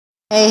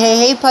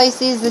Hey,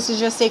 Pisces, this is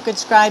your sacred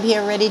scribe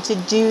here, ready to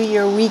do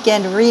your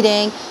weekend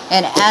reading.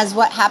 And as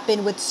what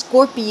happened with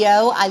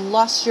Scorpio, I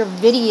lost your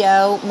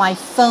video. My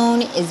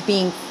phone is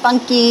being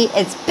funky.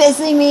 It's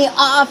pissing me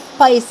off,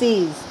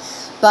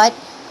 Pisces. But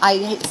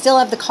I still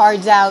have the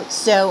cards out,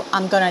 so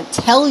I'm going to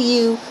tell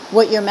you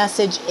what your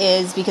message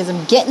is because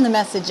I'm getting the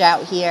message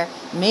out here.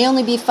 It may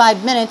only be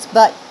 5 minutes,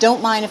 but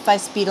don't mind if I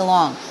speed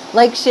along.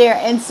 Like, share,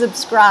 and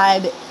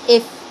subscribe.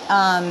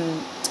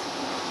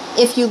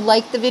 If you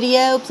like the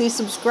video, please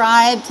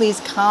subscribe, please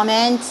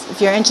comment.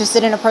 If you're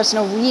interested in a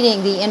personal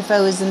reading, the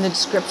info is in the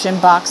description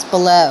box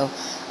below.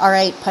 All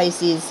right,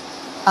 Pisces.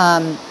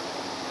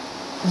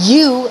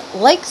 You,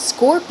 like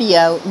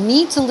Scorpio,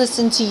 need to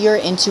listen to your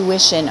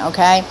intuition,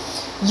 okay?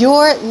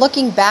 You're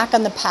looking back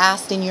on the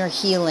past and you're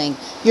healing.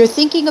 You're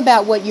thinking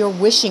about what you're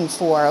wishing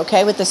for,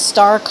 okay, with the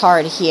star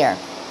card here.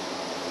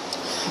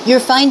 You're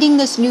finding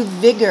this new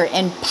vigor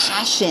and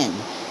passion,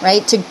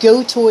 right, to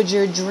go towards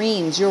your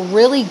dreams. You're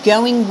really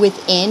going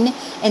within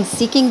and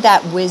seeking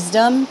that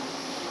wisdom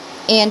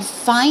and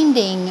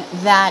finding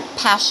that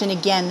passion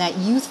again, that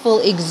youthful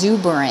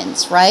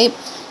exuberance, right?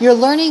 You're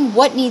learning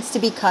what needs to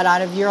be cut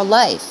out of your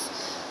life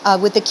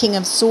with the King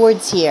of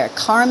Swords here.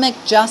 Karmic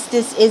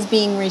justice is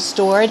being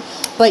restored,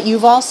 but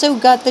you've also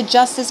got the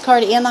Justice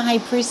card and the High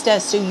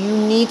Priestess, so you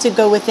need to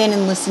go within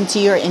and listen to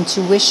your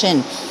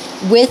intuition.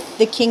 With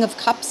the King of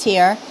Cups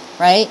here,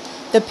 right?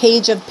 The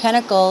Page of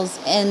Pentacles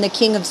and the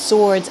King of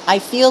Swords, I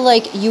feel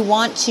like you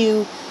want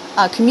to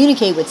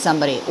communicate with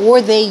somebody,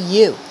 or they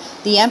you.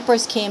 The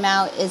Empress came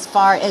out as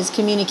far as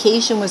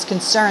communication was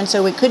concerned,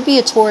 so it could be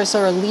a Taurus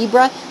or a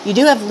Libra. You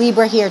do have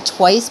Libra here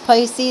twice,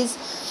 Pisces,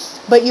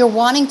 but you're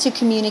wanting to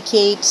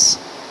communicate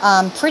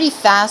pretty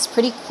fast,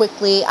 pretty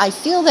quickly. I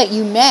feel that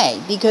you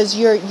may, because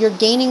you're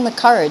gaining the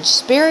courage.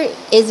 Spirit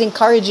is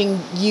encouraging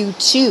you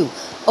to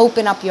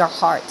open up your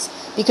heart,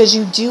 because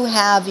you do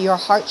have your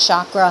heart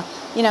chakra,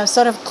 you know,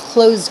 sort of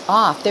closed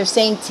off. They're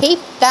saying, take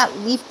that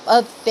leap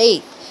of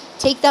faith.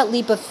 Take that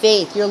leap of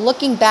faith. You're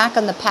looking back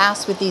on the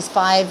past with these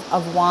 5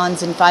 of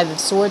Wands and 5 of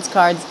Swords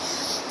cards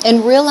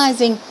and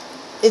realizing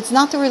it's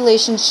not the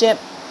relationship.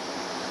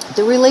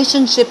 The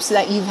relationships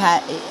that you've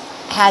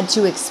had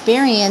to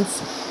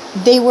experience,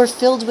 they were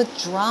filled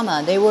with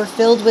drama. They were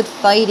filled with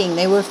fighting.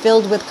 They were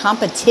filled with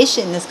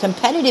competition, this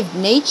competitive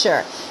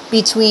nature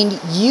between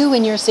you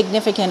and your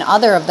significant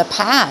other of the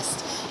past.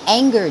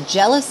 Anger,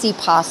 jealousy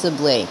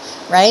possibly,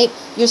 right?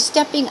 You're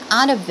stepping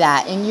out of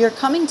that and you're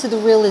coming to the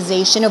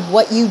realization of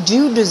what you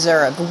do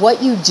deserve,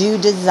 what you do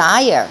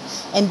desire.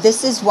 And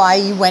this is why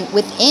you went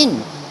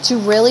within, to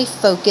really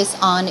focus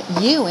on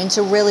you and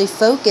to really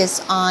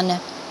focus on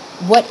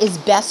what is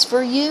best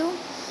for you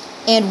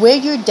and where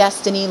your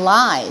destiny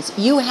lies.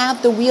 You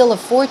have the Wheel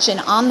of Fortune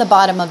on the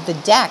bottom of the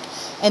deck,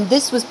 and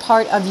this was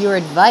part of your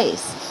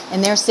advice.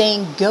 And they're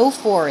saying, go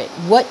for it.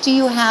 What do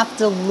you have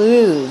to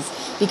lose?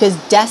 Because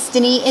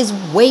destiny is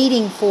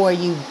waiting for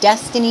you.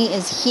 Destiny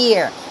is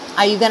here.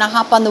 Are you going to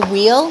hop on the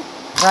wheel,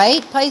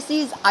 right,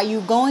 Pisces? Are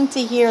you going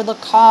to hear the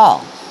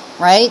call,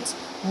 right?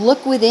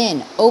 Look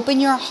within. Open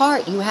your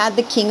heart. You had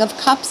the King of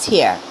Cups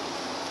here,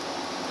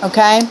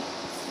 okay?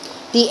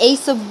 The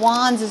Ace of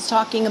Wands is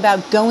talking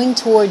about going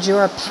towards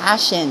your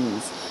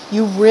passions.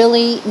 You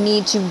really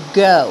need to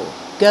go.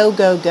 Go,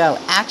 go, go.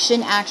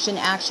 Action, action,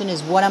 action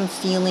is what I'm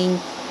feeling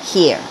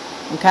here,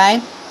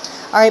 okay?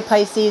 All right,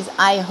 Pisces,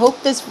 I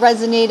hope this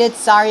resonated.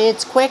 Sorry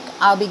it's quick.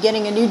 I'll be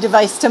getting a new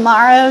device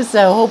tomorrow,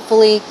 so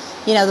hopefully,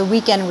 you know, the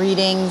weekend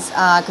readings,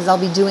 because I'll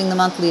be doing the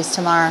monthlies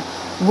tomorrow,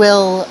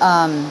 will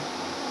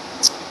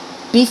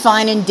be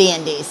fine and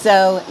dandy.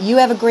 So you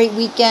have a great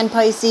weekend,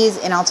 Pisces,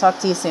 and I'll talk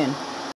to you soon.